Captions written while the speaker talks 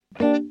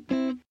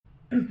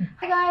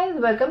Hi guys,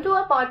 welcome to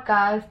our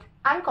podcast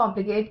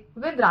Uncomplicate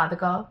with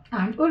Radhika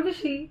and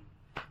Urvii.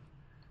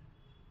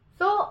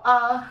 So,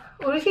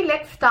 Urvii,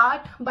 let's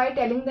start by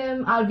telling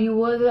them, our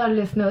viewers, our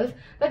listeners,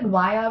 that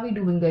why are we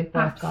doing that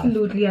podcast?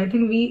 Absolutely, I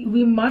think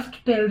we must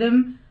tell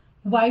them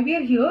why we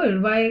are here.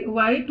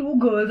 Why two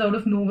girls out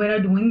of nowhere are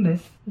doing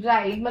this?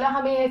 Right, मतलब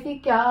हमें ऐसी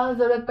क्या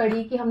जरूरत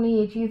पड़ी कि हमने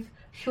ये चीज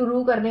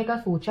शुरू करने का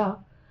सोचा.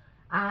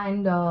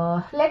 And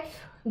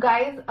let's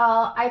guys,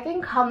 I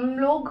think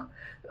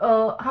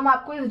हम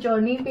आपको इस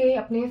जर्नी पे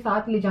अपने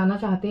साथ ले जाना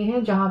चाहते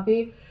हैं, जहाँ पे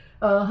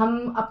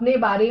हम अपने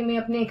बारे में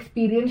अपने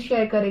एक्सपीरियंस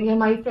शेयर करेंगे.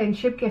 हमारी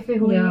फ्रेंडशिप कैसे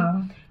हुई,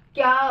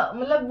 क्या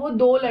मतलब वो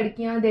दो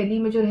लड़कियां दिल्ली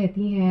में जो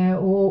रहती हैं,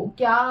 वो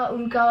क्या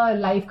उनका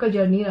लाइफ का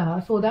जर्नी रहा,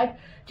 सो दैट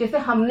जैसे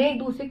हमने एक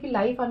दूसरे की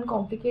लाइफ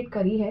अनकॉम्प्लिकेट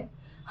करी है,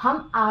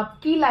 हम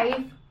आपकी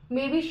लाइफ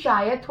में भी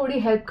शायद थोड़ी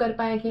हेल्प कर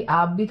पाए कि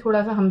आप भी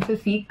थोड़ा सा हमसे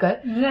सीख कर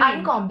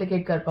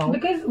अनकॉम्प्लिकेट कर पाओ.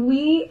 Because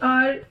we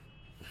are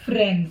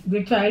friends,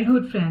 we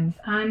childhood friends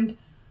and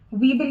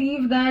we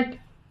believe that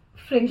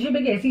friendship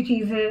एक ऐसी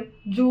चीज है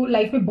जो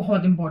लाइफ में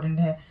बहुत इंपॉर्टेंट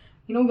है.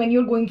 You know, when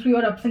you're going through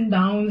your ups and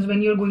downs,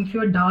 when you're going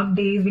through your dark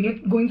days, when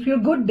you're going through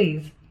your good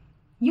days,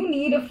 you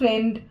need a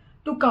friend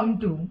to come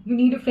to. You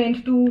need a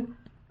friend to,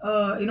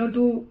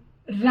 to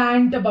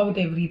rant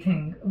about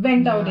everything,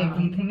 vent out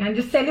everything,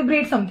 and just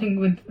celebrate something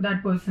with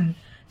that person.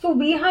 So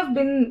we have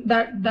been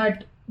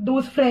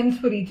those friends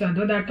for each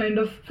other, that kind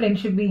of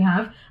friendship we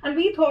have, and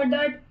we thought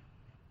that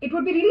it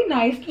would be really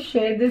nice to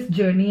share this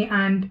journey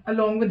and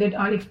along with it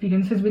our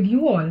experiences with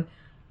you all.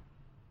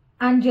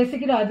 And जैसे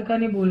कि राधिका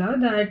ने बोला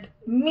that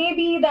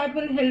maybe that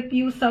will help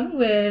you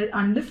somewhere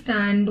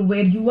understand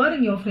where you are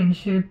in your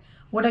friendship,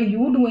 what are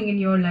you doing in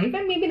your life,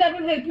 and maybe that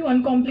will help you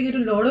uncomplicate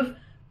a lot of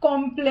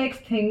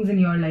complex things in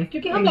your life.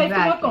 क्योंकि हम life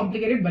को बहुत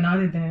complicated बना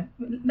देते हैं.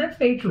 That's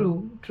very true.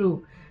 True.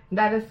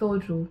 That is so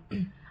true.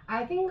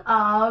 I think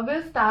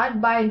we'll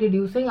start by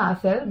introducing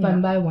ourselves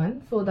one by one,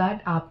 so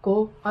that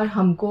आपको और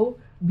हमको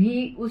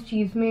भी उस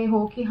चीज में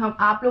हो कि हम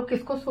आप लोग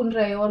किसको सुन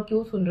रहे हो और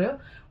क्यों सुन रहे हो,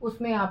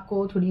 उसमें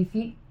आपको थोड़ी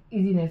सी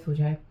easiness हो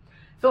जाए.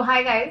 So hi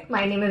guys,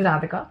 my name is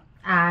Radhika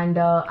and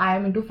I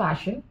am into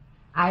fashion.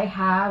 I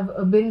have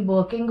been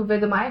working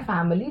with my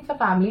family. It's a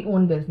family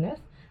owned business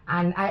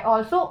and I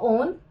also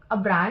own a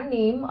brand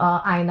name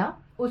Aina.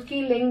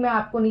 उसकी link मैं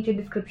आपको नीचे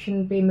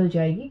description पे मिल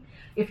जाएगी.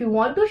 If you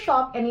want to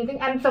shop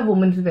anything, and it's a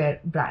women's wear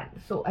brand.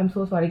 So I'm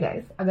so sorry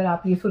guys, अगर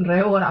आप ये सुन रहे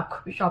हो और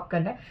आपको भी शॉप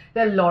करना है,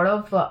 there are a lot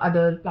of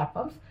other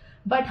platforms.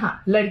 But हाँ,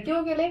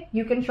 लड़कियों के लिए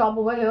you can shop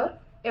over here.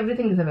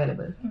 Everything is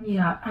available.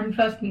 Yeah, and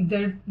trust me,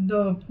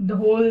 the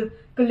whole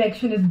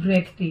collection is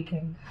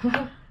breathtaking.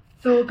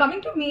 So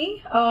coming to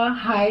me,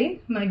 hi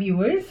my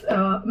viewers,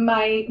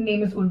 my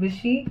name is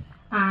Urvii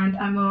and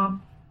I'm a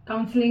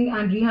counseling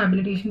and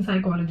rehabilitation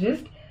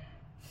psychologist.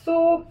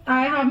 So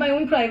I have my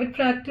own private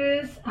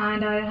practice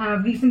and I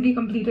have recently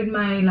completed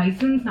my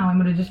license. Now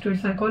I'm a registered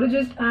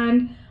psychologist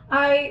and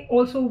I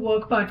also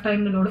work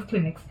part-time in a lot of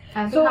clinics.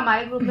 So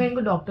हमारे group में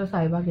इनको doctor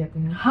साहिबा कहते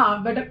हैं.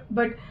 हाँ,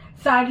 but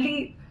sadly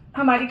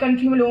हमारी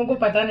country में लोगों को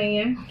पता नहीं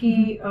है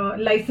कि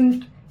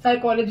licensed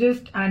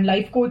psychologist and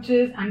life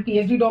coaches and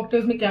PhD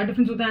doctors में क्या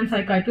डिफरेंस होता है एंड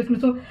साइकाइट्रिस्ट में.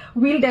 So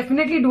we'll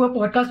definitely do a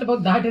podcast about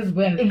that as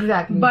well.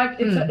 Exactly,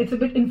 but it's a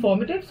bit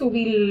informative, so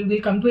we'll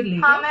come to it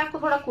later. हाँ, मैं आपको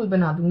थोड़ा cool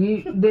बना दूंगी.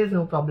 There is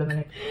no problem in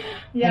it.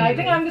 Yeah, I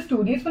think I'm the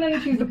studious one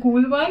and she's the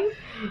cool one.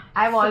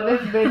 I've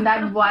always been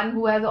that one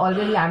who has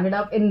always landed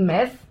up in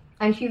mess.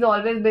 And she's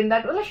always been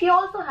that. Well, she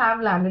also have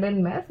landed in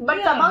mess,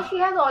 but somehow she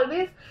has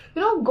always,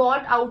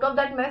 got out of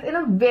that mess in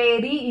a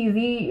very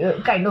easy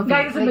kind of way.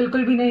 Guys,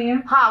 बिल्कुल भी नहीं है.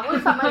 हाँ, वो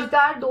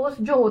समझदार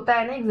दोस्त जो होता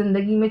है ना एक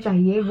जिंदगी में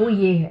चाहिए, वो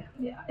ये है.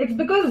 Yeah, it's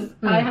because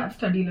I have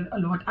studied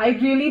a lot. I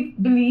really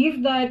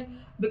believe that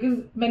because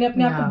मैंने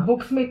अपने आप को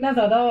बुक्स में इतना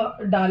ज्यादा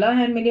डाला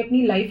है, मैंने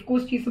अपनी लाइफ को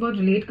उस चीज से बहुत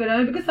रिलेट करा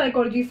है. Because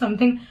psychology is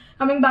something.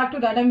 Coming back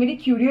to that, I'm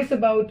very curious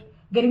about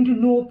getting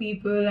to know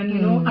people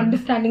and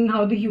understanding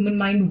how the human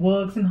mind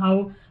works and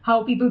how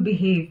people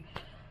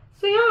behave.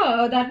 So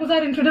yeah, that was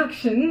our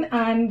introduction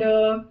and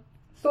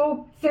so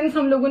since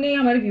हम लोगों ने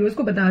हमारे viewers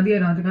को बता दिया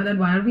Radhika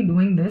that why are we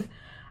doing this,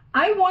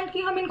 I want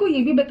कि हम इनको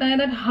ये भी बताएं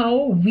that how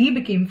we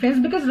became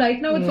friends, because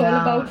right now it's all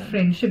about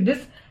friendship.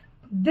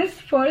 This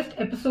first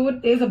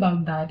episode is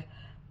about that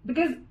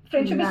because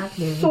friendship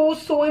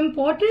is so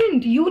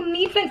important. You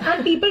need friends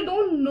and people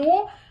don't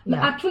know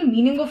the actual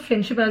meaning of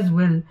friendship as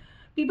well.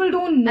 People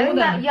don't know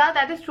that.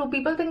 That is true.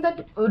 People think that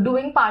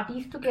doing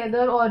parties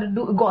together or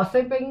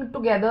gossiping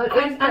together is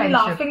friendship. And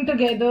laughing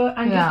together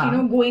and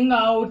just going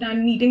out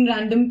and meeting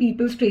random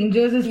people,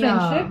 strangers is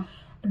friendship.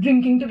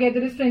 Drinking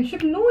together is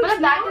friendship. No, it's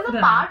not that is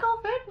a part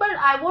of it,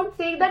 but I won't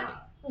say that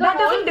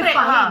that doesn't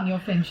define your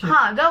friendship.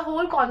 The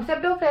whole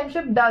concept of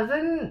friendship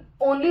doesn't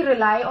only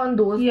rely on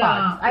those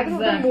parts. I think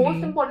the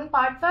most important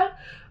parts are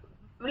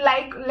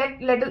like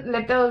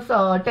let us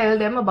tell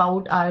them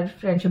about our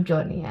friendship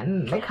journey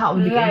and like how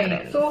we became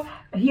friends. So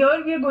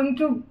here we are going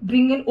to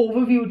bring an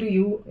overview to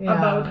you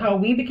about how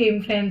we became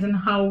friends and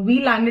how we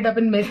landed up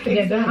in mess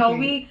together, how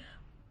we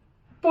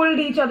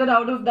pulled each other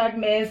out of that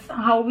mess,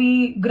 how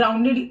we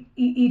grounded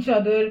each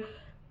other,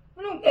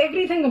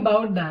 everything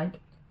about that.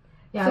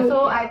 Yeah,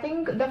 so I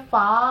think the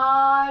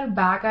far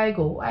back I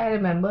go, I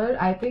remember,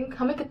 I think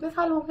हमें कितने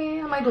साल हो गए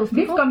हैं हमारी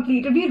दोस्ती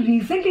को? We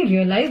recently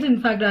realized,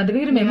 in fact, rather,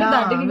 we remember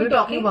that day we were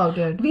talking about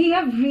it. We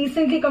have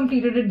recently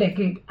completed a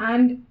decade,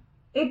 and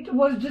it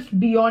was just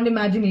beyond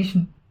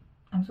imagination.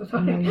 I'm so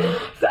sorry.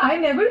 So I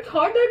never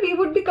thought that we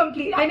would be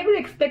complete. I never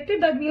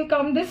expected that we'll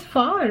come this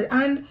far,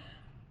 and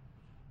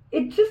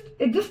it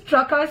just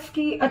struck us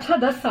कि अच्छा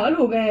 10 साल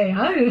हो गए हैं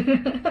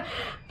यार.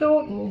 So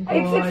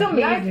it's amazing.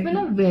 Yeah, it's been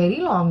a very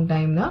long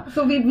time na.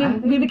 So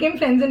we became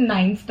friends in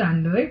 9th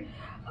standard,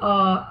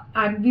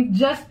 and we've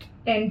just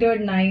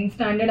entered 9th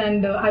standard,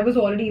 and I was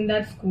already in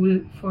that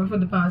school for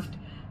the past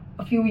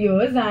a few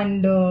years,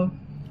 and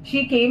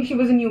she came. She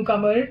was a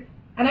newcomer,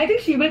 and I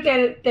think she will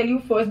tell you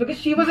first, because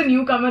she was a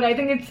newcomer. I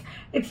think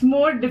it's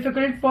more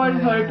difficult for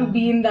her to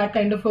be in that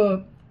kind of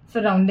a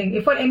surrounding.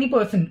 If for any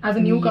person as a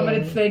newcomer,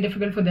 it's very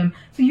difficult for them.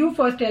 So you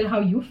first tell how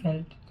you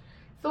felt.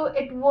 So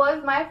it was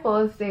my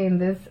first day in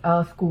this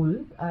school,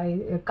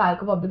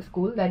 Kalka Public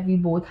School, that we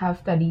both have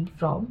studied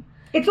from.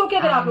 It's okay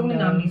if आप लोगों ने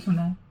नाम नहीं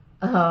सुना है.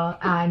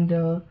 And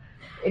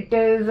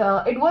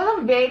it was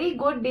a very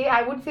good day.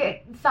 I would say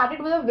it started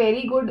with a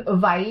very good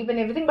vibe and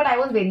everything, but I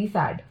was very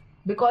sad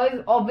because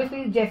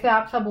obviously जैसे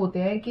आप सब होते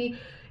हैं कि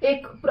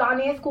एक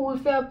पुराने स्कूल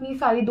से अपनी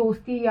सारी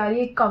दोस्ती यारी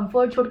एक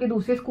कंफर्ट छोड़ के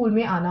दूसरे स्कूल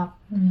में आना.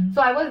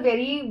 So I was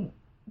very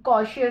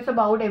cautious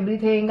about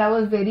everything. I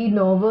was very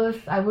nervous,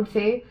 I would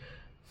say.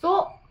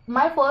 So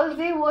my first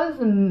day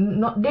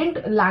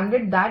didn't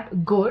landed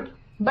that good,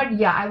 but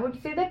yeah, I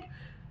would say that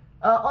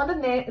on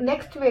the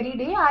next very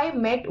day I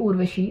met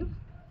Urvashi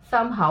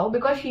somehow,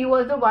 because she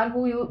was the one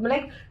who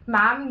like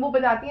ma'am वो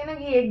बताती है ना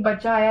कि एक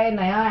बच्चा आया है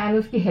नया and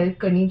उसकी help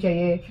करनी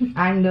चाहिए,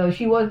 and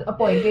she was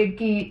appointed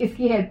कि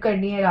इसकी help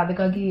करनी है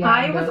राधिका की.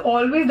 I was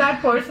always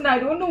that person. I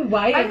don't know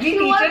why every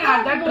teacher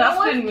had that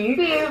trust in me.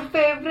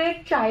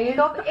 Favorite child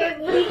of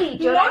every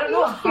teacher. Not I don't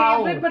know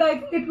how. Favorite, but I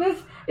think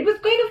it was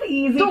kind of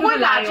easy to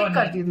rely on.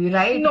 करती थी,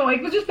 right? No,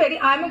 it was just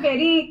I'm a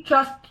very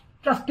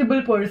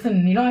trustable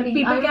person, you know.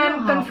 People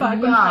can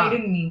confide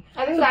in me.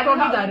 I think so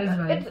that is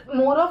why. It's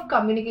more of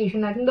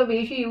communication. I think the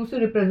way she used to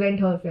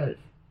represent herself.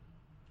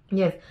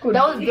 Yes, Could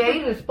that was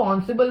very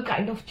responsible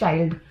kind of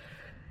child.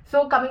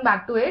 So coming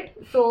back to it,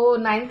 so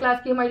 9th class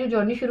की हमारी जो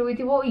journey शुरू हुई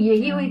थी वो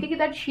यही हुई थी कि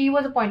that she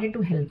was appointed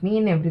to help me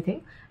in everything,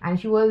 and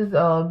she was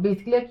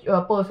basically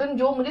a person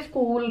जो मुझे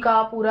school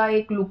का पूरा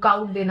एक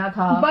lookout देना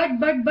था.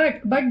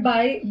 But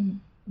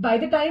by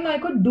the time I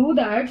could do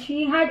that,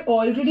 she had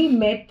already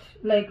met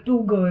like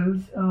 2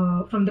 girls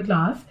from the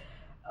class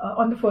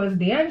on the first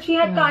day, and she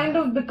had kind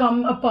of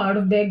become a part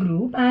of their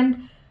group, and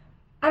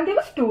there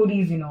were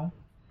stories, you know.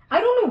 I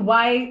don't know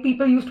why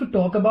people used to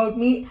talk about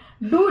me.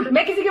 Dude,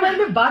 मैं किसी के बारे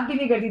में बात भी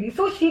नहीं करती थी.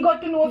 So she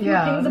got to know a few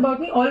things about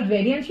me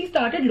already, and she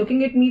started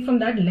looking at me from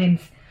that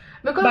lens.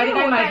 Because by the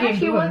time I came,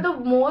 she was the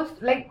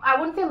most, like, I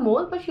wouldn't say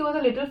most, but she was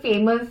a little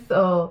famous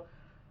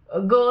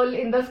girl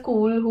in the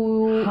school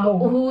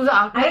who's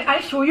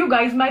I'll show you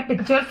guys my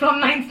picture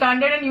from 9th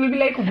standard, and you will be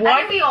like,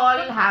 what? We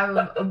all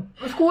have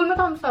school में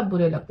तो हम सब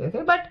बुरे लगते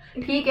थे, but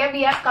ठीक है,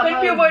 we have come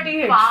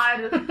far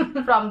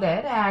from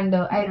there, and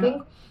I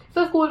think.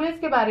 So school में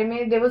इसके बारे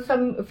में there was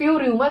some few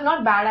rumors,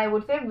 not bad, I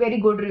would say, very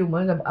good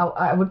rumors.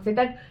 I would say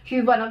that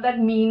she's one of that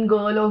mean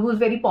girl or who's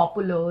very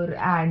popular,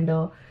 and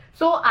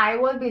so I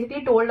was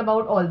basically told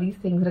about all these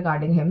things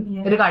regarding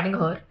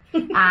her,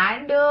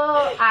 and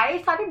I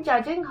started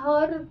judging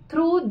her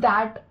through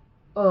that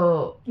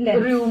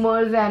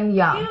rumors, and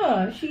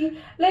she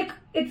like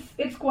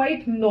it's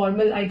quite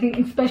normal, I think,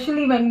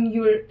 especially when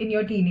you're in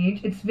your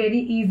teenage. It's very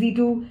easy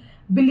to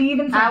believe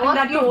in something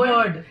that you've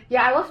heard.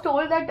 Yeah, I was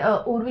told that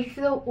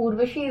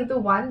Urvashi is the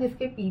one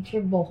जिसके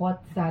पीछे बहुत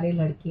सारे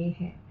लड़के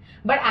हैं.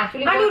 But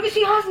actually, and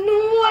Urvashi has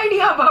no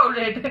idea about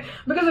it,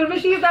 because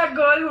Urvashi is that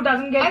girl who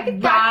doesn't get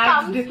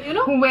waxed,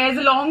 who wears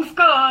a long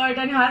skirt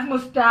and has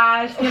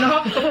mustache, you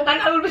know,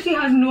 and Urvashi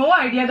has no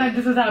idea that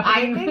this is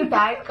happening. I think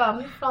that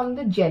comes from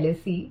the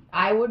jealousy.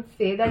 I would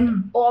say that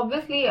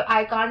obviously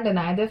I can't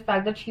deny this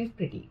fact that she's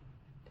pretty.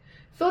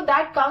 So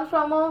that comes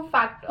from a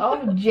fact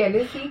of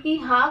jealousy कि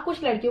हाँ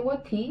कुछ लड़कियों को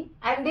थी,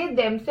 and they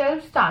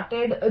themselves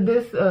started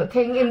this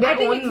thing in their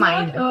own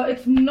mind.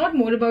 It's not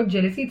more about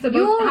jealousy. It's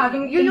about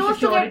having you used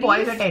to get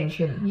boys'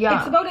 attention. Yeah,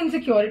 it's about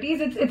insecurities.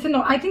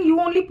 I think you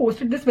only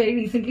posted this very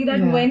recently that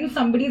when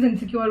somebody is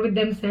insecure with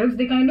themselves,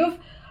 they kind of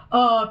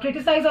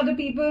criticize other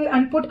people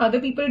and put other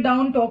people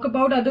down, talk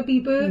about other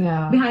people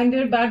behind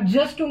their back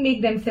just to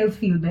make themselves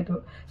feel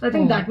better. So I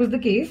think that was the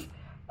case.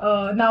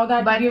 Now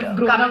that we've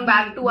grown coming up,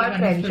 back to our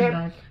friendship,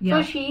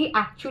 so she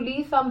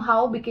actually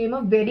somehow became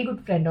a very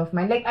good friend of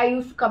mine. Like I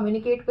used to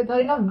communicate with her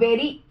in a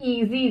very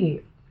easy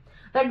way.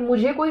 That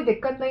मुझे कोई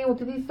दिक्कत नहीं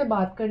होती थी इससे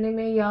बात करने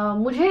में, या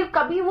मुझे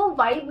कभी वो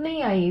वाइब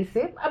नहीं आई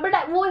इससे.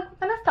 But वो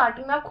होता ना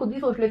स्टार्टिंग में आप खुद ही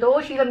सोच लेते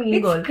हो she's a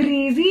mean girl. It's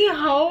crazy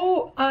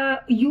how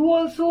you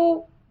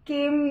also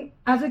came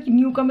as a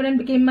newcomer and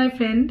became my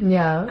friend.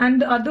 Yeah. And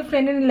the other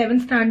friend in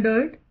 11th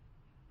standard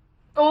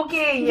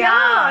Okay,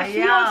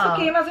 She also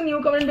came as a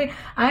newcomer. And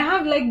I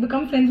have like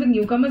become friends with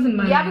newcomers in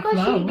my life.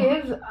 Because she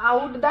gives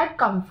out that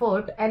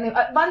comfort, and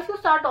once you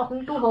start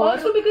talking to her,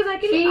 also because I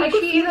could she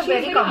feel is a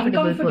very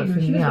comfortable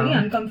person. She was very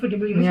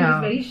uncomfortable. She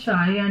was very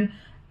shy and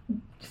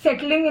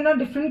settling in a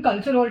different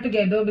culture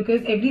altogether,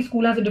 because every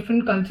school has a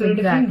different culture, a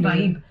different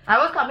vibe. I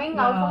was coming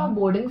out from a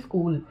boarding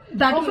school.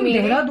 That was from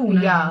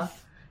Dehradun. Yeah.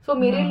 So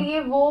मेरे लिए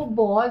वो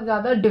बहुत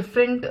ज़्यादा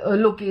different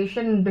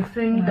location,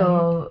 different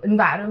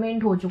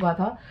environment हो चुका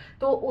था.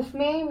 तो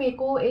उसमें मेरे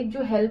को एक जो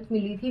help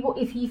मिली थी वो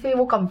इसी से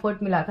वो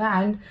comfort मिला था.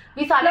 And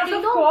we started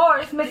of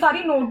course, मैं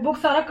सारी notebook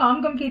सारा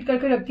काम complete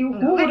करके रखती हूँ.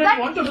 Who wouldn't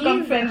want to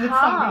become friends with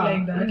somebody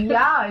like that?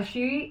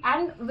 Yeah,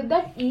 and with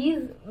that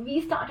ease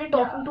we started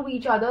talking to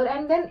each other,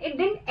 and then it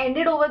didn't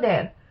ended over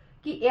there.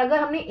 कि अगर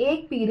हमने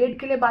एक पीरियड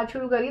के लिए बात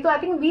शुरू करी तो आई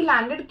थिंक वी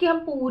लैंडेड कि हम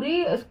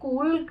पूरे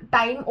स्कूल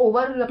टाइम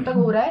ओवर जब तक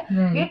हो रहा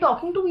है we are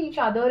talking to each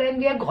other and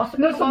we are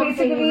gossiping about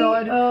things.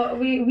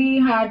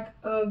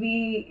 और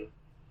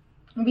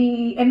we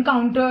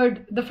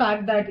encountered the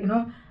fact that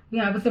we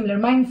have a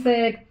similar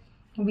mindset,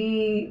 we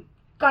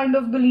kind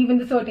of believe in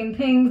the certain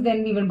things,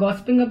 then we were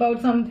gossiping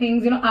about some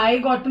things. I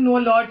got to know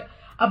a lot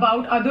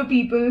about other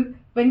people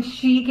when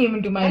she came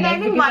into my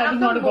life, because I was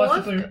not a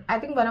gossiper. I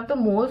think one of the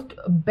most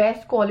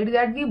best qualities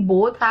that we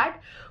both had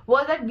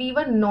was that we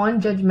were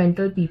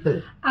non-judgmental people.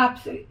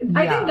 Absolutely.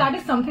 I think that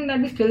is something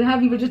that we still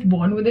have. We were just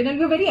born with it, and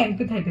we were very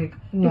empathetic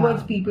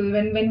towards people.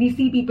 When we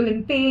see people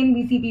in pain,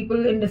 we see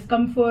people in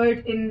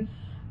discomfort, in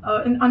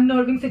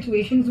unnerving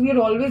situations, we are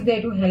always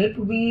there to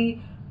help.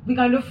 We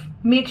kind of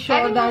make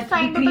sure that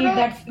we create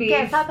that space.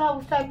 कैसा था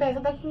उस time पे?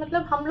 ऐसा था कि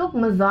मतलब हम लोग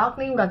मजाक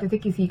नहीं उड़ाते थे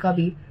किसी का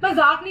भी.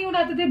 मजाक नहीं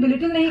उड़ाते थे,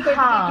 belittle नहीं करते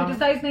थे,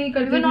 criticize नहीं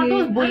करते थे. We were not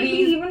those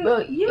bullies.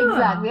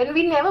 Exactly. And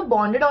we never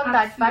bonded on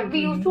that fact.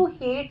 We used to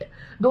hate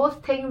those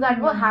things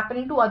that were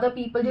happening to other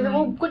people. जैसे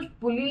वो कुछ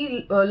bully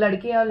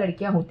लड़के और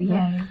लड़कियां होती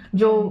हैं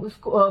जो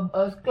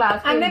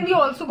class. And then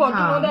we also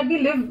got to know that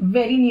we live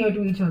very near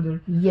to each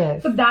other.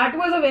 Yes. So that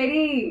was a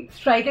very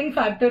striking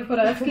factor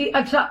for us कि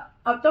अच्छा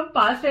अब तो हम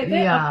पास रहते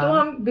हैं, अब तो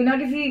हम बिना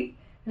किसी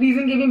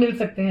रीजन के भी मिल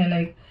सकते हैं.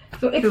 Like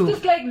so it's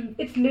just like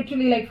it's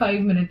literally like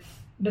 5 minutes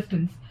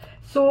distance.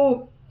 So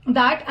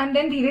that, and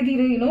then धीरे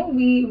धीरे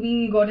we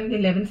got in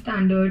 11th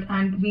standard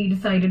and we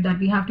decided that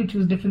we have to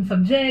choose different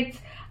subjects.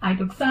 I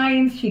took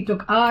science, she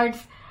took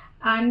arts,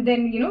 and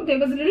then there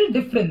was a little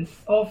difference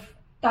of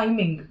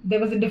timing. There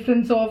was a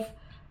difference of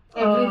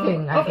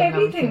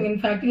everything. In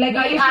fact, like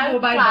I used to go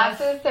by bus.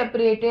 Classes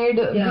separated.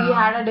 We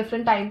had a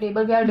different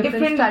timetable. We had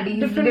different studies,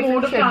 different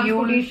mode of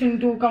transportation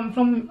to come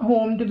from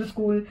home to the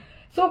school.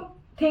 So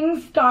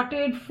things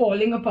started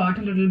falling apart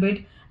a little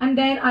bit,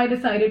 and then I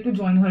decided to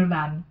join her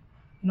van.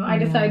 I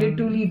decided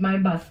to leave my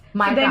bus.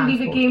 So then we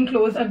became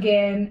close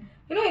again.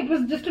 It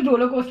was just a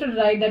roller coaster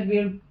ride that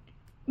we're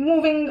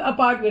moving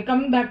apart. We're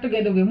coming back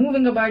together. We're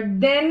moving apart.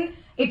 Then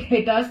it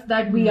hit us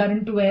that we are in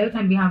 12th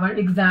and we have our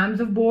exams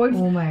of boards.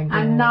 Oh my God.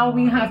 And now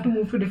we have to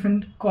move to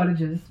different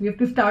colleges. We have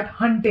to start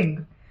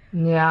hunting.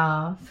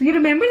 Yeah. So you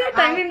remember that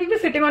time when we were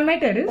sitting on my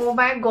terrace? Oh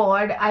my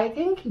God. I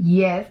think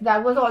yes,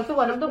 that was also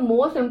one of the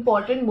most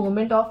important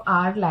moments of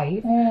our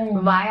life.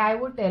 Why I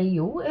would tell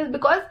you is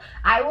because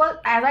as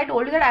I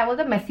told you that I was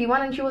the messy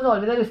one and she was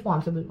always the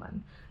responsible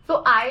one.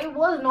 So I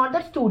was not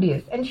that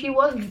studious and she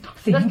was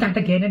saying that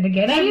again and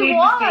again. She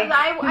was.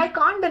 I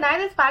can't deny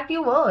this fact,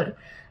 you were.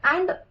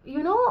 And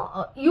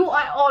you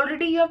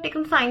have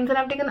taken science and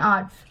I've taken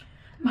arts.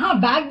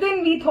 Back then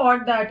we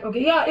thought that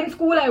in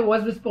school I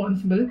was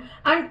responsible,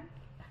 and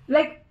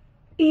like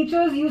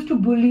teachers used to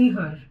bully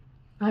her.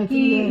 I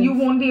think you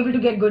won't be able to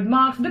get good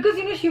marks because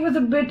she was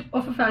a bit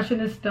of a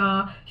fashionista.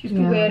 She used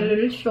to wear a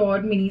little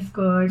short mini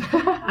skirt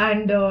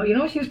and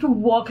she used to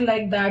walk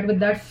like that with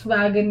that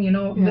swag and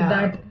with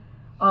that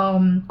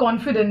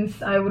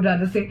confidence, I would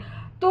rather say.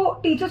 तो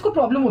teachers को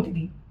problem होती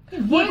थी.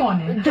 ये कौन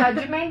है?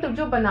 Judgment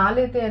जो बना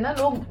लेते हैं ना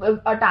लोग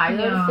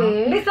attire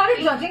से. They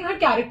started judging her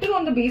character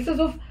on the basis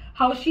of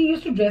how she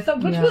used to dress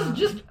up, which was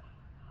just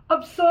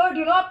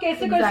absurd. आप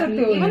कैसे कर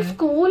सकते हो? Even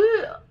school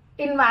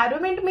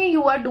environment में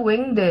you are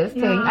doing this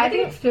thing. I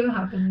think it still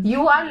happens.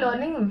 You are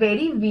learning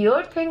very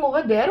weird thing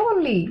over there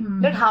only.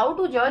 That how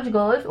to judge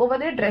girls over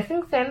their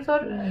dressing sense, or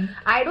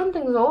I don't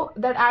think so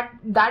that at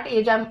that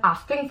age I'm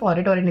asking for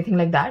it or anything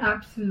like that.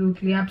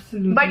 Absolutely.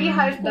 But ये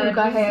हर school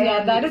का है.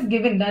 Yeah, that is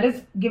given. That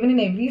is given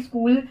in every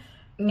school.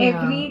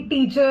 Every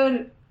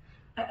teacher,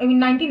 I mean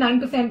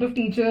 99% of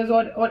teachers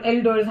or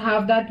elders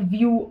have that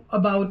view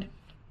about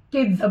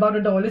kids, about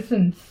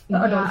adolescents.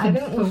 I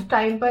think उस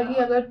time पर ही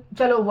अगर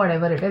चलो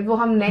whatever it is वो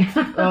हम next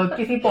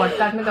किसी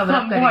podcast में cover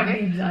up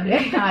करेंगे.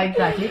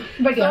 Exactly.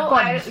 But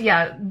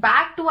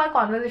back to our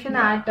conversation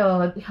at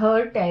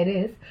her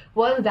terrace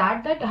was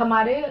that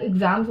हमारे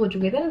exams हो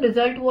चुके थे and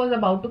result was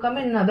about to come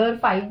in another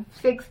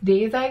 5-6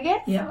 days, I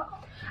guess. Yeah.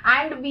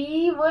 And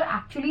we were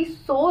actually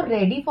so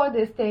ready for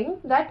this thing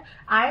that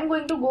I am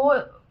going to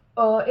go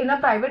in a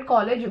private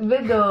college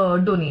with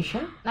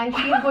donation, and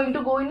she is going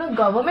to go in a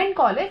government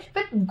college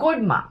with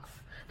good marks,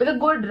 with a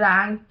good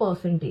rank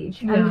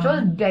percentage, and which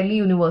was Delhi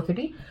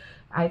University.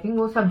 I think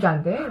वो सब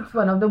जानते हैं. It's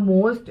one of the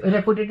most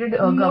reputed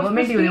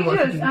government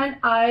universities. And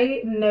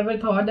I never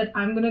thought that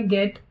I'm gonna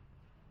get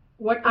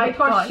what I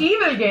thought she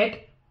will get.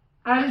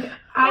 And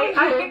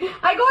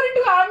I got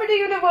into Amity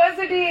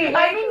University.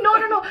 I mean,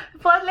 no.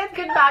 First, let's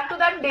get back to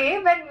that day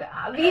when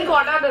we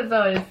got our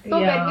results. So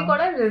when we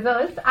got our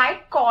results,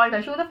 I called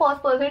her. She was the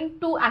first person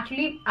to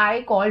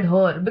I called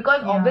her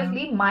because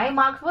obviously my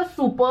marks were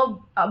super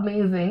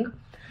amazing,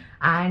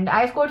 and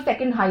I scored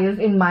second highest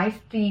in my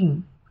stream.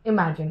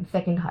 Imagine,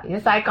 second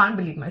highest. I can't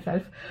believe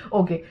myself.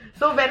 Okay,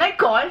 so when I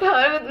called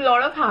her with a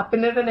lot of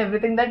happiness and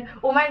everything, that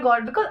oh my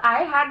god, because I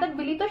had that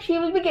belief that she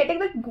will be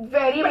getting the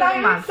very but best I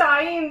marks.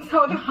 Science.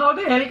 How the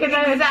hell can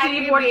I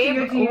achieve what she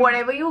achieved?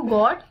 Whatever you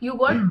got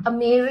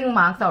amazing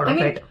marks out of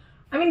it.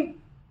 I mean,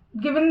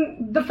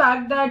 given the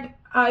fact that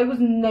I was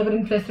never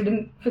interested in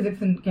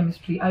physics and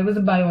chemistry, I was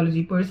a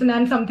biology person,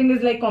 and something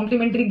is like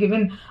complimentary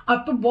given.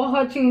 अब तो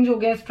बहुत change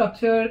हो गया,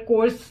 structure,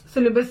 course,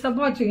 syllabus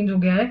सब बहुत change हो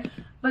गया है.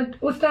 But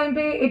उस time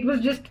पे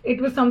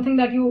it was something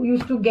that you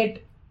used to get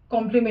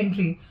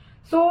complimentary.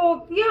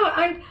 So yeah,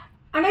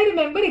 and I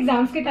remember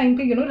exams के time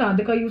पे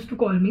Radhika used to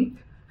call me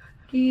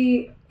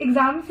कि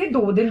exam से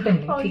 2 दिन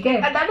पहले, ठीक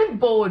है? And that is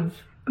board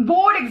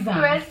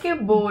exams. 12th के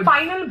board.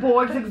 Final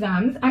boards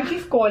exams, and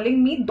she's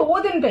calling me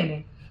 2 दिन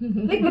पहले.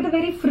 Like with a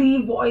very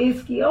free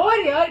voice कि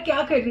और यार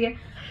क्या कर रही है?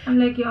 I'm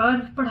like यार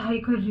पढ़ाई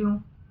कर रही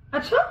हूँ.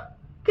 अच्छा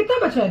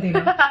कितना बचा है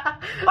तेरा?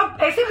 अब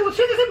ऐसे पूछ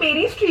रहे जैसे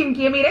मेरी स्ट्रीम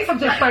की है, मेरा ही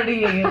सब्जेक्ट पढ़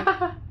रही है.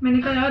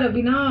 मैंने कहा यार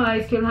अभी ना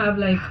I still have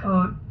like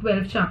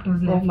 12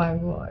 chapters left. Oh my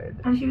god.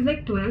 And she was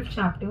like 12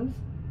 chapters.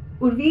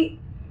 Urvi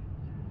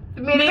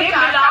मेरे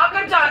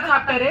मिलाकर 4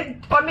 चैप्टर है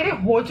और मेरे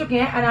हो चुके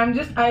हैं. And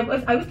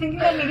I was thinking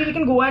that maybe we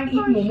can go and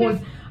eat momos.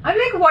 I'm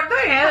like, what the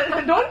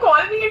hell? Don't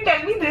call me and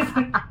tell me this.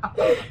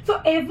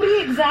 So every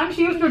exam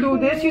she used to do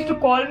this. She used to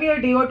call me a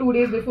day or 2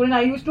 days before, and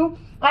I used to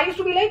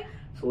be like,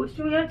 सोच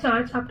रही हूँ यार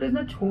 4 chapters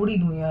ना छोड़ ही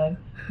दूँ यार,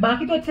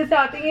 बाकी तो अच्छे से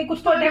आते हैं,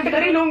 कुछ तो अटेम्प्ट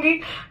कर ही लूंगी.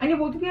 एंड ये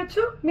बोलती थी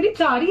अच्छा मेरी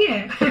 4 ही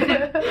है.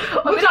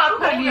 वो 4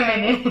 कर लिया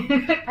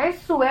मैंने. I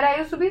swear I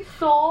used to be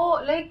so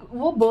like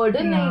वो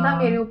burden नहीं था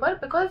मेरे ऊपर,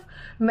 because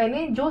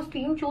मैंने जो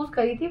स्ट्रीम चूज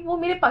करी थी वो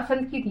मेरे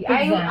पसंद की थी.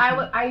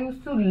 I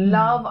used to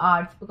love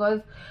arts because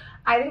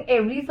I think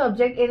every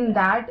subject in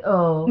that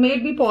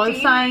made me pol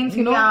science,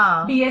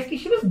 BSc.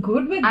 She was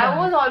good with that. I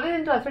was always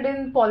interested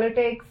in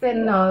politics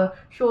and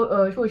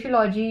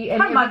sociology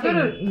and her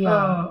mother.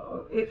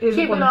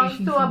 She belongs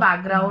to a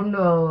background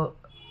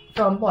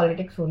from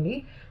politics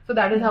only, so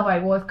that is how I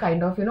was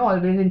kind of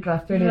always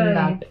interested in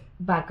that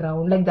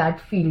background, like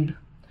that field.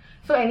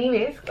 So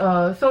anyways,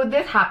 so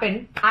this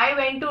happened. I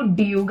went to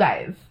DU,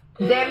 guys,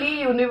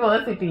 Delhi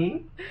University.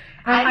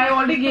 And I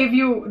already gave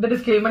you the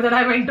disclaimer that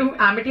I went to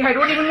Amity. I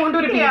don't even want to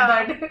repeat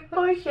that.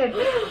 Oh shit.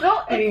 No,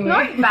 it's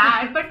not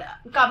bad, but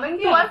coming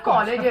to our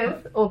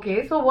colleges, okay,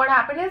 so what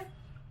happened is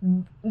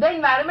the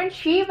environment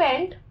she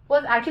went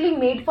was actually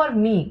made for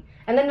me.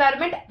 And the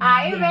environment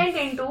I went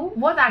into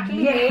was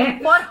actually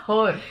made for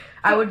her,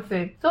 I would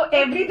say. So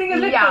everything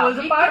is like poles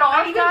apart.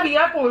 And even we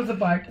are poles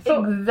apart. So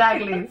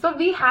exactly. So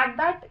we had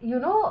that,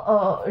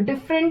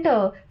 different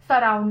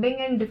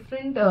surrounding and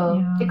different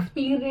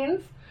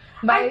experience.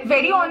 And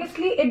very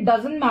honestly, it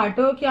doesn't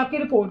matter कि आपके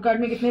report card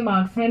में कितने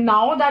marks हैं.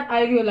 Now that I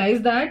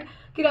realize that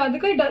कि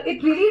Radhika,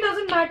 it really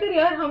doesn't matter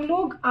यार. हम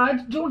लोग आज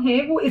जो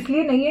हैं वो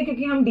इसलिए नहीं है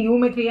क्योंकि हम DU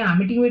में थे या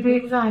Amity में थे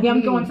या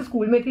हम कौन से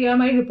स्कूल में थे या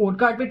हमारे report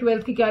card पे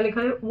 12th की क्या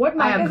लिखा है. What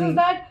matters is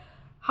that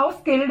how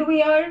skilled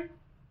we are,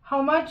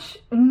 how much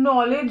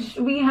knowledge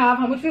we have,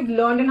 how much we've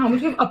learned and how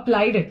much we've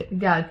applied it.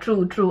 Yeah,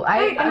 true. I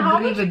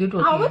agree with you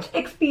totally. How much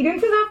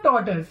experiences have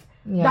taught us.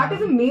 That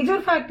is a major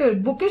factor.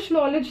 Bookish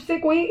knowledge से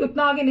कोई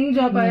उतना आगे नहीं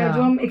जा पाया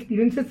जो हम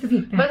experiences से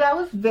सीखते हैं. But that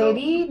was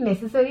very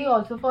necessary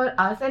also for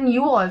us and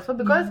you also,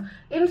 because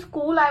in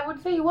school I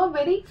would say you were a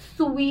very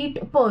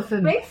sweet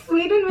person. Very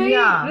sweet and very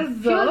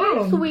reserved. She was a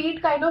very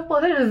sweet kind of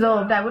person,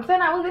 reserved I would say,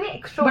 and I was very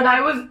extrovert. But I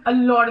was a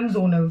lot in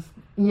zonals.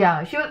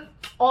 Yeah, she was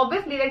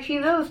obviously like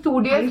she's a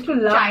studious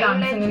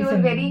child and she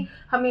was very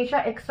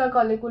हमेशा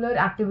extracurricular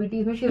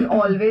activities में she's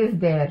always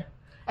there.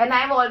 And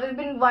I've always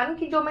been one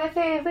कि जो मैं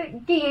ऐसे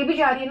कि ये भी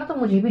जा रही है ना तो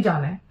मुझे भी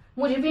जाना है,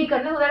 मुझे भी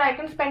करना है, so that I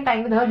can spend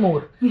time with her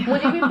more.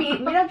 मुझे भी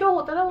मेरा जो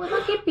होता था वो था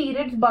कि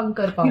periods bunk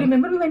कर पाऊँ. You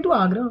remember we went to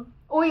Agra?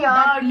 Oh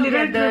yeah,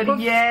 together,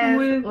 yes.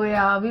 School. Oh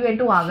yeah, we went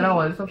to Agra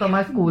also from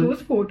our school.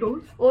 Those photos.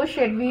 Oh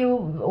shit,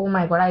 oh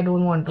my god, I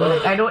don't want to.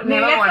 Like, I don't.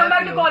 Let's come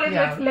back to college.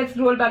 Yeah. Let's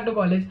roll back to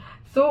college.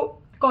 So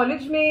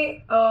college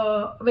में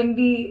when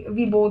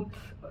we both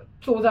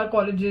chose our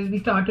colleges, we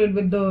started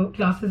with the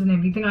classes and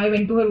everything. I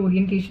went to her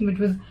orientation, which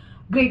was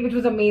great, which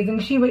was amazing.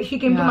 She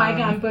came to my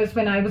campus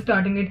when I was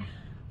starting it.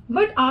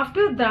 But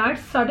after that,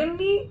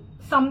 suddenly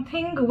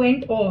something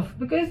went off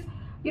because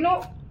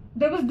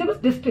there was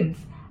distance.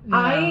 Yeah.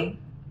 I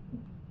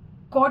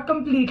got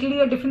completely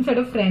a different set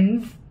of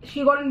friends.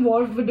 She got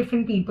involved with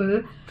different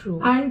people.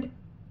 True. And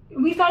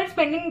we started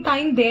spending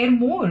time there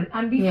more,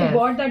 and we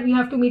forgot that we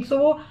have to meet. So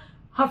वो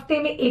हफ्ते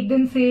में 1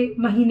 दिन से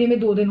महीने में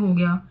 2 दिन हो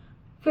गया.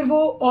 फिर वो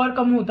और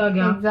कम होता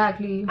गया.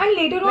 Exactly. And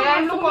later on, When I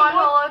used to call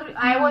her,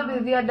 I was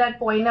busy at that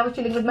point. I was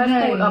chilling with my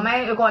school, my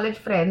college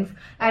friends.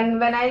 And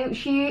when I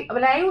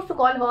used to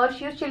call her,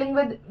 she was chilling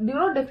with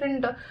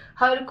different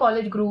her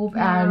college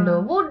group and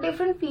वो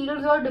different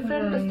fields or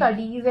different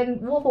studies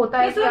and वो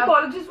होता है. Yes, our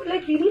colleges were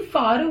like really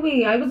far away.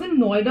 I was in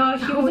Noida.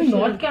 She was in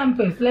North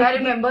Campus. Like, I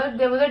remember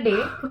there was a day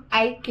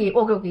I came.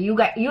 Okay.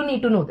 You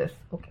need to know this.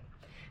 Okay.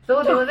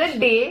 So there was a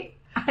day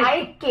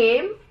I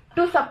came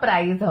to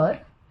surprise her.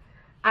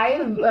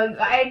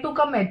 I took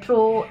a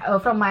metro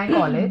from my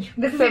college.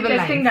 This is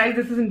interesting, guys.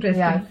 This is interesting.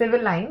 Yeah,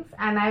 civil lines,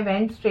 and I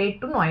went straight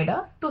to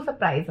Noida to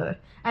surprise her.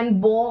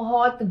 And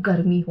बहुत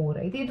गर्मी हो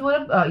रही थी. It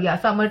was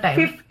summer time.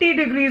 50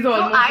 degrees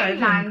almost. So I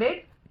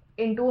landed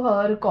into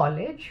her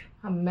college.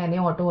 मैंने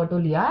auto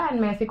लिया and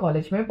मैं ऐसे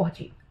college में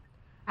पहुंची.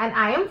 And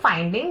I am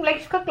finding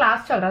like इसका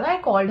क्लास चल रहा था.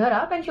 I called her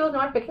up and she was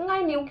not picking.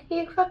 I knew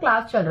कि इसका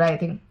क्लास चल रहा है. I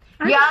think.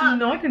 I'm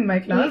not in my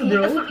class,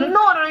 bro.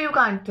 No, you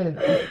can't tell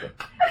me.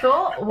 So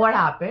what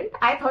happened?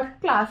 I thought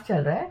class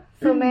चल रहा है.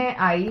 So मैं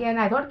आई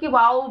and I thought कि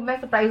wow, मैं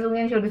surprise होंगी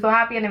and she'll be so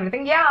happy and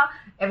everything. Yeah,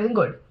 everything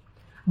good.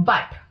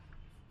 But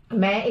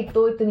मैं एक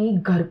तो इतनी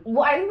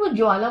वो I think वो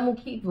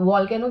ज्वालामुखी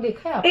वॉल्केनो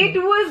देखा है आपने? It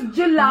was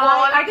July.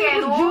 I think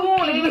it was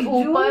June. के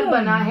ऊपर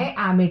बना है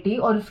एमिटी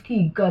और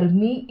उसकी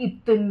गर्मी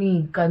इतनी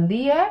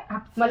गंदी है.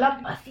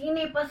 मतलब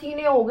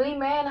पसीने हो गई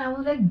मैं and I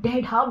was like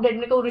dead, half dead.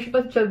 मेरे को ऋषि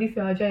बस जल्दी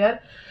से आ जा यार.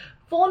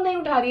 फोन नहीं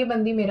उठा रही है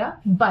बंदी मेरा.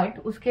 बट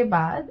उसके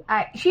बाद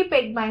she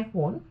picked my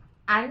phone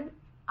and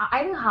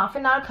I think half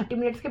an hour 30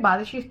 minutes के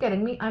बाद she's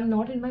telling me I'm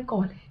not in my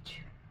college.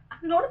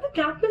 I'm not at the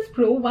campus,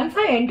 bro. Once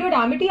I entered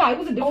Amity, I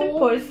was a different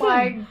person. Oh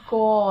my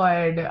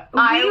god.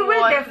 I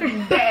was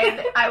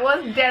dead. I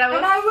was sick.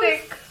 And I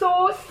was so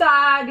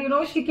sad.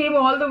 She came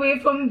all the way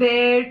from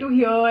there to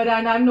here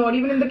and I'm not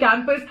even in the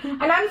campus.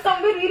 And I'm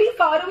somewhere really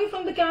far away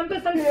from the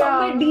campus. I'm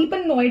somewhere deep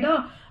in Noida.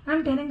 And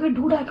I'm telling her,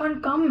 dude, I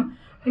can't come.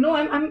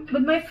 I'm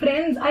with my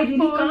friends. I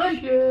really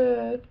can't.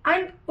 Shit.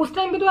 And उस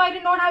time पे तो I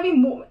did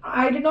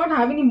not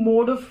have any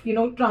mode of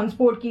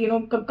transport की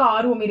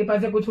car हो मेरे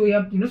पास या कुछ हो या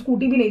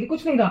scooty भी नहीं थी,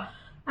 कुछ नहीं था.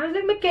 I was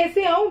like मैं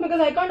कैसे आऊँ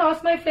because I can't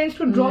ask my friends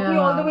to drop me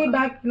all the way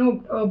back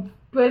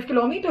 12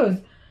 kilometers.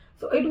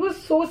 So it was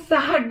so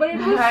sad, but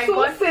it was so silly. I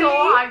got so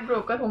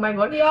heartbroken. Oh my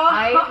god. Yeah.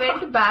 I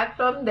went back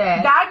from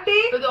there. That day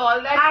to all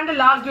that and the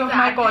last day of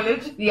my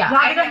college. Yeah.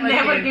 I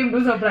never came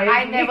to surprise. I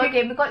never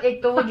came because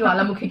एक तो वो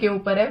ज्वालामुखी के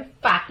ऊपर है.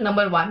 Fact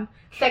number 1.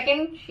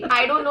 Second,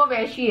 I don't know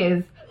where she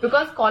is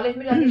because college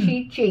में जाके she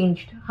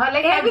changed. Her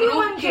like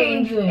everyone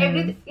changed.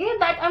 Everything. Yeah,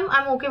 that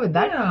I'm okay with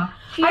that.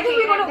 Yeah. I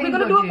think we're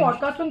gonna do a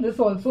podcast on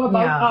this also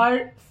about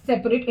our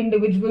separate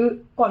individual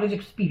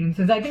college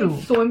experiences. I think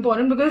it's so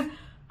important because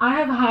I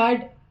have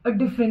had a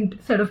different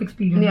set of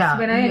experience. Yeah,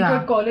 when I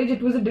entered college,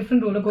 it was a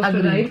different roller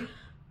coaster ride,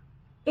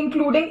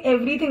 including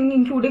everything,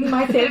 including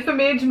my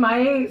self-image,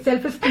 my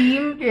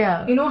self-esteem.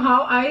 Yeah. How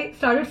I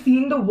started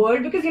seeing the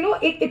world because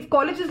it's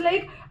college is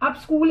like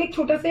आप school एक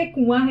छोटा सा एक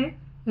कुआं है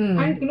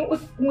and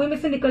उस कुएं में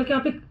से निकल के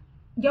आप एक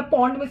या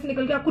pond में से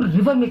निकल के आपको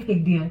river में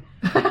फेंक दिया है.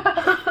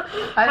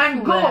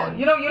 And go,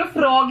 you're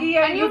froggy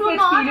and you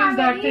experience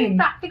that thing.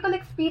 Practical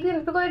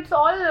experience because it's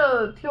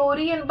all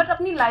theory and but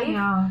अपनी life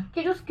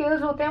के जो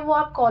skills होते हैं वो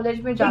आप college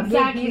में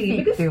जाके ही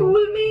सीखते हो. Because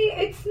school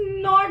में it's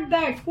not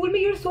that. School में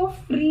you're so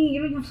free,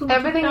 you have so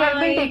everything has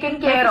been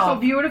taken care of. So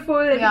beautiful,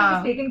 everything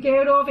is taken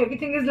care of,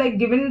 everything is like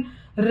given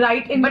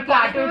right in the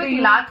platter to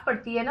you. लात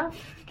पड़ती है ना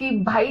कि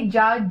भाई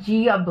जा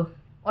जी अब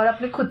और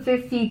अपने खुद से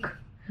सीख.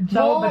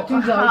 जाओ बच्चे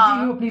जाओ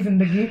जी लो अपनी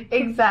जिंदगी.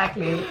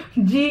 Exactly.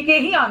 जी के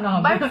ही आना.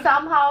 But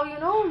somehow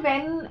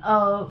when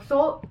so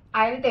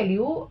I'll tell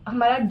you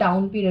हमारा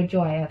down period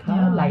जो आया था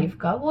life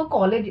का वो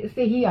college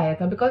से ही आया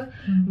था because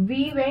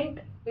we went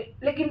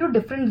like into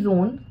different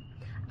zone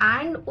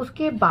and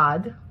उसके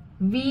बाद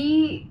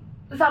we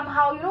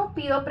somehow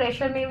peer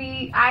pressure में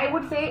भी I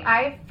would say I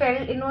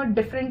fell in a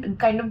different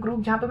kind of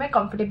group जहाँ पे मैं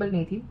comfortable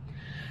नहीं थी.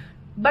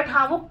 But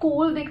हाँ वो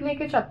cool दिखने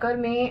के चक्कर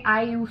में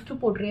I used to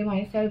portray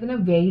myself in a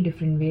very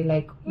different way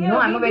like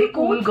I'm a very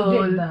cool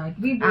girl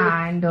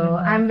and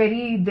I'm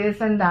very this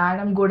and that,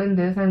 I'm good in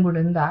this and good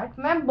in that.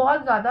 मैं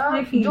बहुत ज़्यादा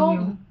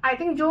I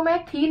think जो मैं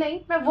थी नहीं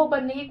मैं वो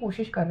बनने की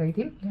कोशिश कर रही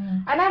थी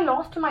and I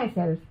lost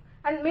myself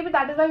and maybe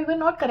that is why we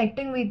were not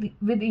connecting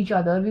with each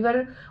other. We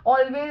were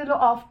always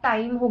off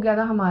time हो गया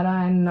था हमारा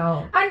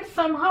and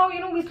somehow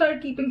we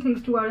started keeping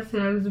things to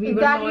ourselves. We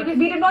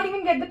did not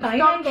even get the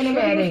time and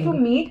whenever we used to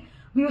meet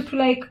we used to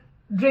like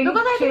drink,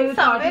 because I chill, think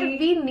somewhere party.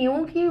 we knew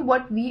कि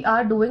what we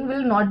are doing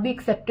will not be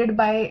accepted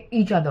by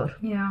each other.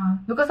 Yeah.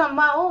 Because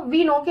somehow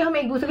we know कि हम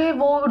एक दूसरे के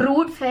वो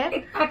roots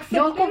हैं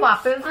जो उसको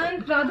वापस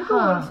and rather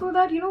also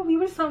that we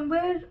were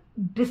somewhere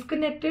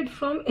disconnected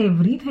from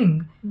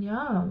everything.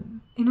 Yeah.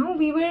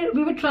 We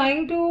were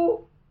trying to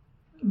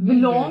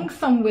belong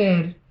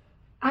somewhere.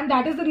 And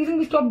that is the reason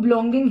we stopped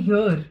belonging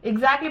here.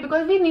 Exactly,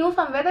 because we knew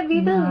somewhere that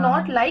we will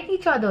not like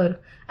each other.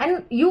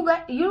 And you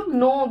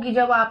know कि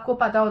जब आपको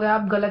पता होता है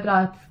आप गलत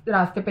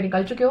रास्ते पे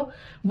निकल चुके हो,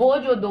 वो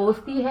जो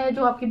दोस्ती है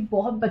जो आपकी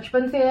बहुत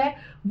बचपन से है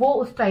वो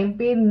उस टाइम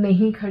पे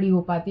नहीं खड़ी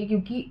हो पाती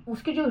क्योंकि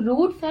उसके जो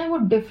रूट्स हैं वो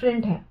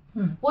डिफरेंट हैं.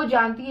 वो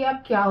जानती है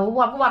आप क्या हो,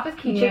 वो आपको वापस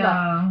खींचेगा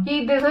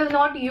कि this is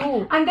not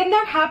you. And then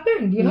that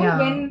happened, you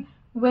know,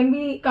 when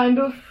we kind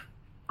of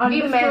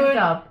we messed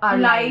up. Our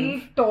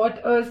life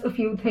taught us a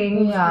few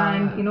things,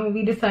 and you know,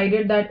 we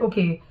decided that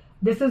okay,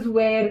 this is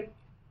where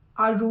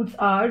our roots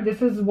are.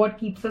 This is what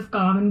keeps us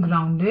calm and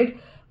grounded.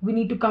 We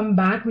need to come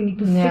back. We need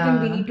to sit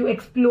and we need to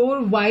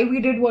explore why we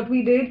did what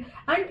we did.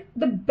 And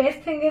the best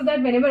thing is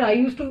that whenever I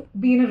used to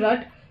be in a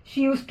rut,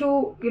 she used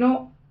to, you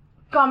know,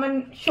 come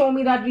and show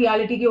me that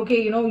reality.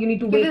 Okay, you know, you need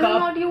to wake up. This is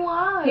not you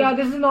are. Yeah,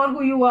 this is not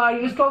who you are.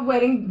 You stop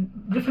wearing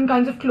different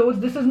kinds of clothes.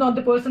 This is not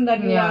the person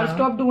that you are.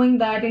 Stop doing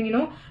that. And you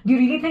know, do you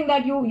really think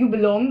that you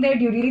belong there?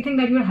 Do you really think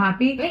that you're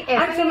happy?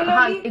 And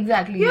similarly,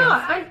 exactly.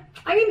 Yeah, and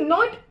I mean,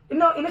 not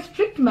in a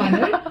strict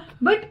manner,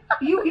 but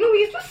you know, we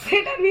used to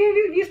sit and we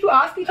used to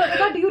ask each other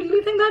that, do you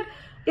really think that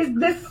is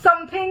this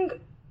something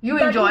you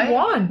that enjoy? You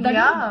want? That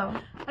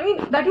I mean,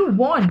 that you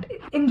want.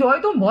 Enjoy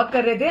तो हम बहुत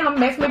कर रहे थे. हम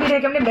mess में भी रह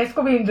के हमने mess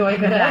को भी enjoy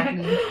करा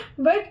है.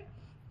 But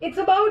it's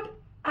about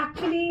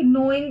actually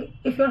knowing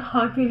if your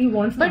heart really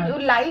wants that.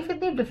 But life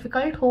इतनी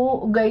difficult हो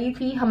गई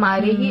थी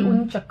हमारे ही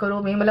उन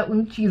चक्करों में, मतलब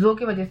उन चीजों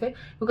की वजह से,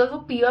 because वो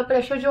peer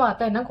pressure जो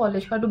आता है ना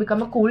college का, to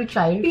become a cool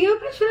child. Peer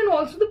pressure and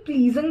also the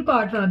pleasing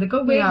part,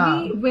 Radhika,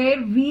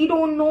 where we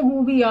don't know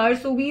who we are,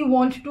 so we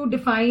want to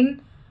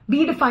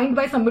be defined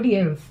by somebody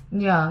else.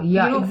 Yeah, you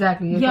know,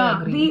 exactly. Yes,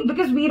 I agree.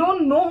 Because we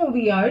don't know who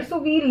we are, so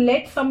we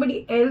let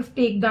somebody else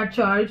take that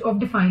charge of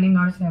defining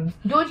ourselves.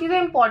 जो चीजें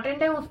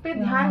important है उस पे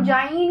ध्यान जा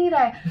ही नहीं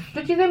रहा है,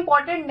 जो चीजें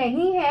important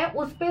नहीं है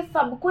उस पे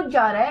सब कुछ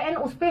जा रहा है,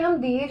 and उस पे हम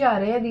दिए जा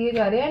रहे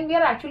हैं, and we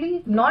are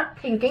actually not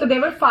thinking. So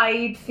there were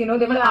fights, you know,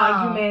 there were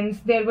arguments,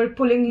 there were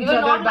pulling each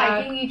other back. We were not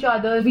liking each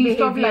other's we behavior.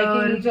 stopped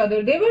liking each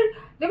other.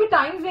 There were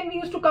times when we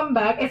used to come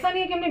back. ऐसा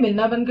नहीं है कि हमने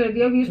मिलना बंद कर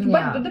दिया. We used to,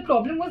 but the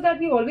problem was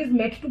that we always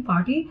met to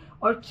party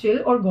or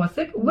chill or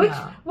gossip, which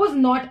was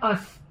not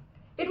us.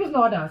 It was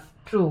not us.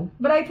 True.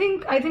 But I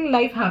think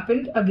life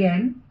happened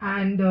again,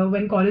 and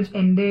when college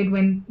ended,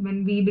 when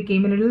we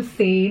became a little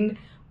sane,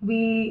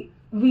 we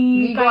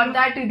got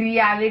that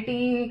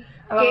reality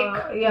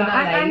kick.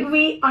 And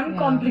we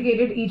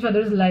uncomplicated each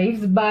other's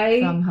lives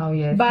by somehow.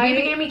 Yes. We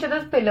became each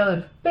other's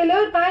pillar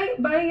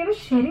by you know,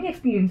 sharing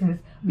experiences.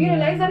 We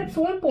realized that it's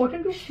so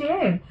important to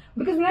share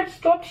because we had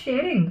stopped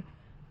sharing.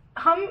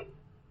 हम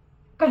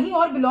कहीं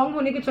और belong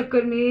होने के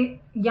चक्कर में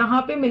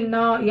यहाँ पे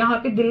मिलना, यहाँ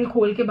पे दिल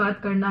खोल के बात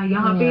करना,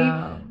 यहाँ पे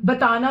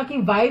बताना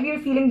कि why we are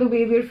feeling the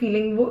way we are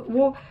feeling,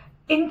 वो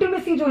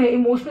intimacy जो है,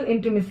 emotional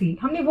intimacy,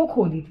 हमने वो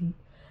खो दी थी.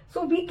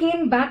 So we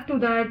came back to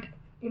that,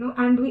 you know,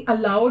 and we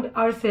allowed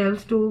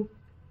ourselves to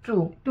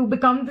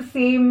become the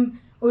same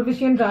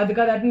Urvashi and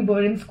Radhika that we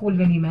were in school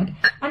when we met,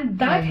 and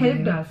that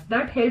helped us.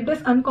 That helped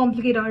us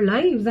uncomplicate our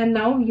lives, and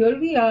now here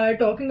we are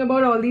talking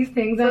about all these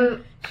things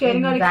and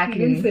sharing our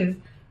experiences.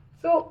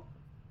 So,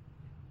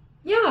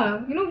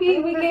 yeah, you know,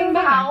 we came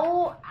back.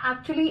 How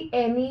actually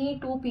any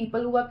two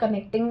people who are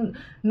connecting,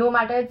 no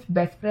matter it's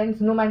best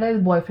friends, no matter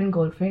it's boyfriend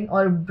girlfriend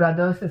or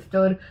brother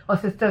sister or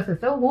sister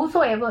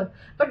whosoever,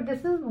 but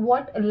this is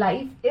what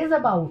life is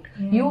about.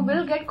 You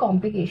will get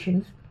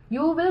complications.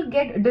 You will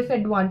get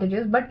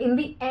disadvantages, but in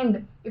the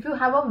end, if you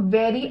have a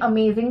very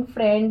amazing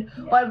friend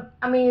or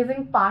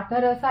amazing partner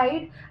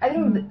aside, I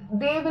think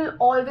they will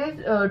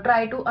always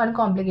try to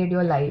uncomplicate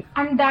your life.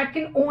 And that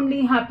can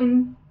only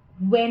happen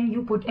when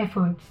you put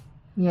efforts.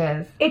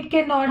 Yes. It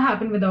cannot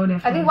happen without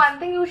efforts. I think one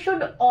thing you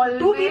should always...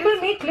 Two people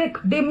may click.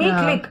 They may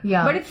click.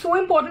 Yeah. But it's so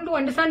important to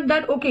understand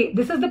that, okay,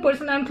 this is the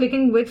person I'm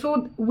clicking with,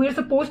 so we're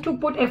supposed to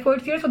put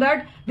efforts here so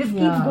that this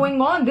keeps going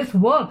on. This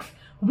works.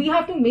 We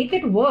have to make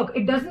it work.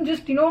 It doesn't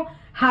just, you know,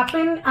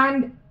 happen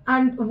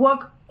and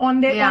work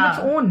on its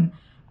own.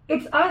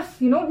 It's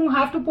us, you know, who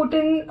have to put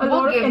in a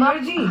lot of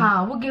energy.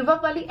 हाँ, वो give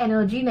up वाली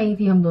energy नहीं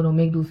थी हम दोनों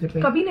में एक दूसरे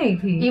पे. कभी नहीं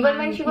थी. Even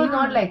when she was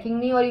not liking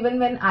me, or even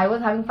when I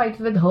was having fights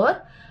with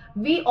her,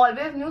 we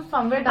always knew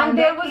somewhere down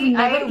there was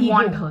never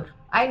want her.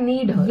 I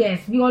need her.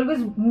 Yes, we always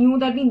knew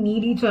that we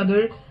need each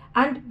other,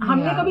 and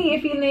हमने कभी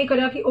ये feel नहीं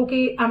करा कि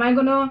okay, am I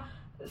gonna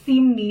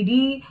seem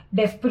needy,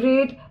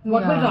 desperate?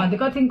 What will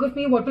Radhika think of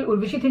me? What will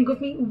Urvashi think of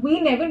me?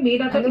 We never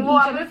made each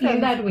other feel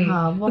that way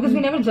because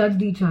we never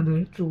judged each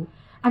other. True.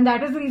 And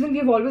that is the reason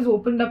we've always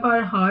opened up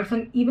our hearts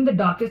and even the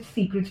darkest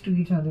secrets to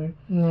each other.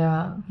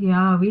 Yeah.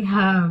 Yeah, we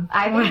have.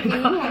 I think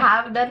we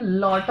have done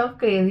lot of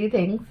crazy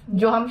things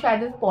जो हम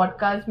शायद इस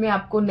podcast में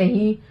आपको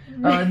नहीं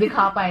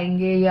दिखा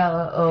पाएंगे या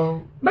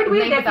But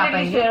we'll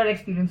definitely share our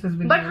experiences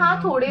with you. But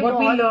हाँ, थोड़े what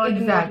we learned,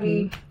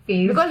 exactly. What we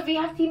faced. Because we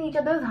have seen each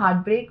other's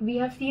heartbreak, we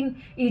have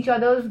seen each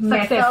other's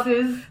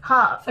successes. Mess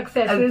up.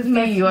 Successes.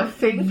 You are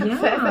saying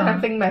success and I'm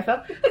saying mess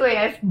up. So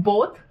yes,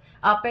 both.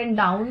 Up and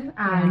down,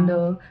 and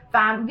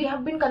we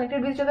have been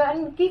connected with each other,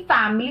 and की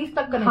families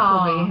तक connect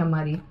हो गई है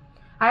हमारी.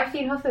 I have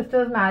seen her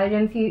sister's marriage,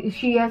 and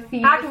she has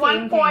seen at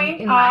one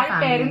point our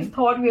parents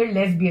thought we were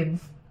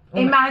lesbians.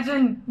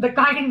 Imagine the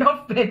kind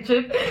of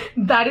friendship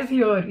that is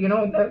here, you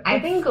know. I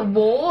think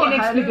वो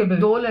inexplicable.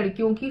 दो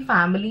लड़कियों की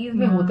families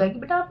में होता है कि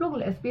बेटा आप लोग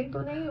lesbian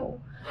तो नहीं हो.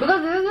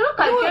 Because this is, you know,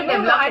 culture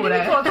develop हो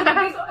रहा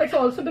है. It's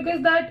also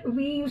because that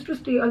we used to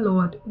stay a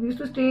lot. We used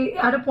to stay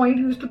at a point.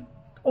 We used to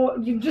or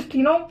you just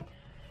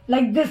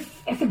like this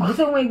ऐसे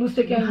घुसे हुए एक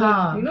दूसरे के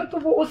अंदर, तो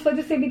वो उस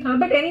वजह से भी था.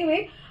 But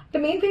anyway, the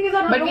main thing is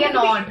that but we are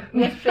not.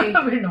 We are straight.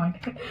 We're not.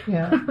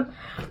 Yeah.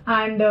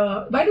 And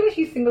by the way,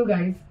 she's single,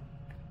 guys.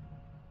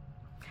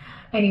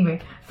 Anyway,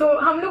 so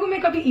हम लोगों में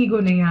कभी ईगो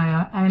नहीं आया.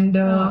 And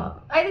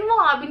I think वो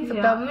आ भी नहीं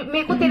सकता.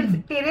 मेरे को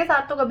तेरे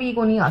साथ तो कभी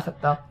ईगो नहीं आ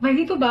सकता.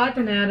 वही तो बात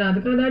है ना यार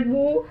राधिका, that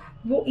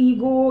वो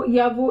ईगो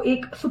या वो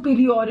एक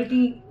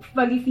सुपीरियोरिटी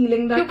वाली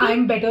feeling that I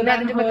am better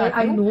than her,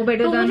 I know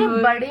better than हर. तो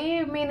मुझे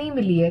बड़े में नहीं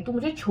मिली है, तो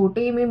मुझे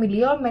छोटे में मिली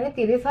है, और मैंने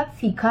तेरे साथ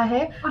सीखा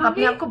है,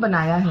 अपने आप को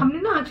बनाया है.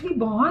 हमने ना एक्चुअली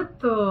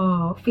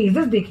बहुत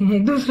फेजेस देखे हैं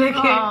एक दूसरे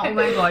के. Oh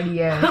my God,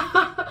 yes.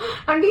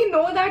 And we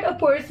know that a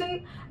person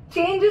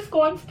change is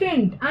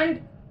constant and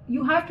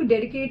you have to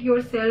dedicate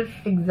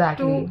yourself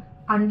exactly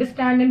to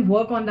understand and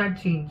work on that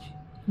change.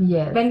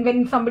 Yes. When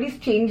somebody's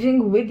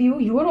changing with you,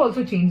 you are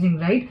also changing,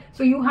 right?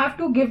 So you have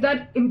to give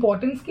that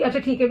importance ki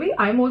acha theek hai bhai,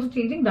 I'm also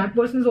changing, that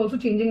person is also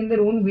changing in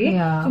their own way.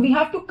 Yeah. So we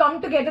have to come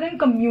together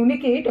and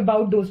communicate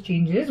about those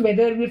changes,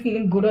 whether we're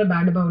feeling good or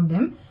bad about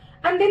them,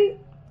 and then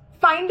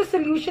find a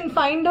solution,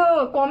 find a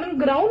common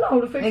ground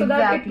out of it. Exactly. So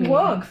that it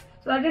works,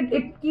 so that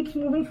it keeps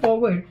moving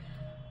forward.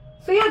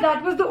 So yeah,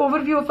 that was the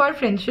overview of our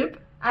friendship.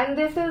 And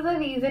this is the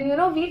reason,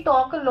 we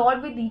talk a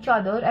lot with each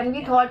other, and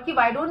we thought ki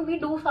why don't we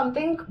do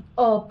something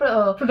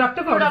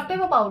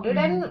productive about it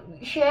and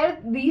share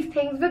these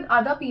things with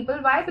other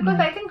people. Why?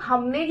 Because I think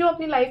हमने जो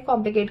अपनी life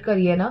complicate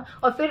करी है ना,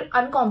 और फिर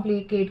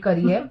uncomplicate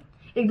करी है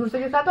एक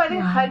दूसरे के साथ, तो I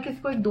think हर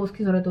किसी को एक दोस्त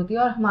की जरूरत होती है,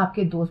 और हम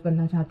आपके दोस्त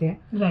बनना चाहते हैं.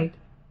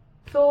 Right.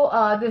 So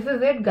this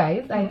is it,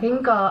 guys. I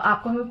think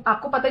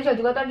आपको पता ही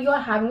चल चुका था, you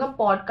are having a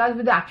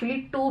podcast with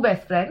actually 2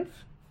 best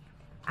friends.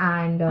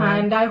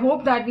 And I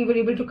hope that we were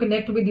able to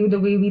connect with you the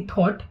way we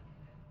thought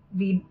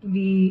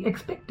we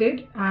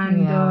expected.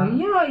 And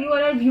you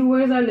are our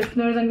viewers, our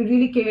listeners, and we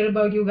really care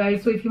about you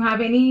guys. So if you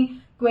have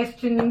any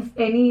questions,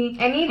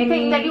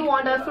 anything that you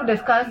want us to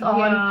discuss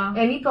on,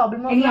 any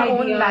problem of your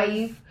own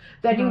life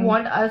that you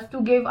want us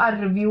to give our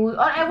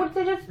reviews, or I would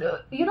say just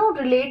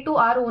relate to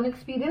our own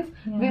experience,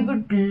 we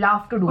would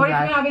love to do that. Or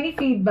if you have any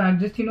feedback,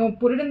 just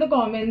put it in the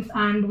comments,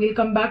 and we'll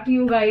come back to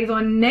you guys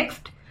on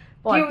next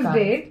podcast.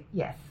 Tuesday.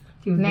 Yes.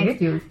 Next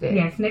Tuesday.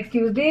 Yes, next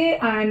Tuesday,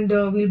 and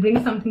we'll bring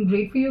something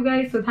great for you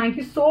guys. So thank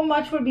you so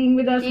much for being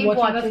with us,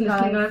 watching us,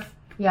 listening us.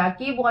 Yeah,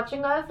 keep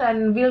watching us,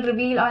 and we'll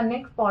reveal our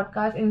next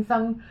podcast in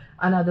some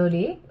another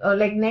day,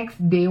 like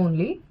next day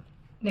only.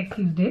 Next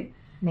Tuesday.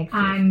 Next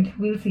Tuesday. And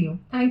we'll see you.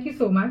 Thank you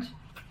so much.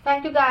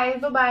 Thank you, guys.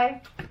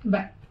 Bye-bye.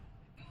 Bye.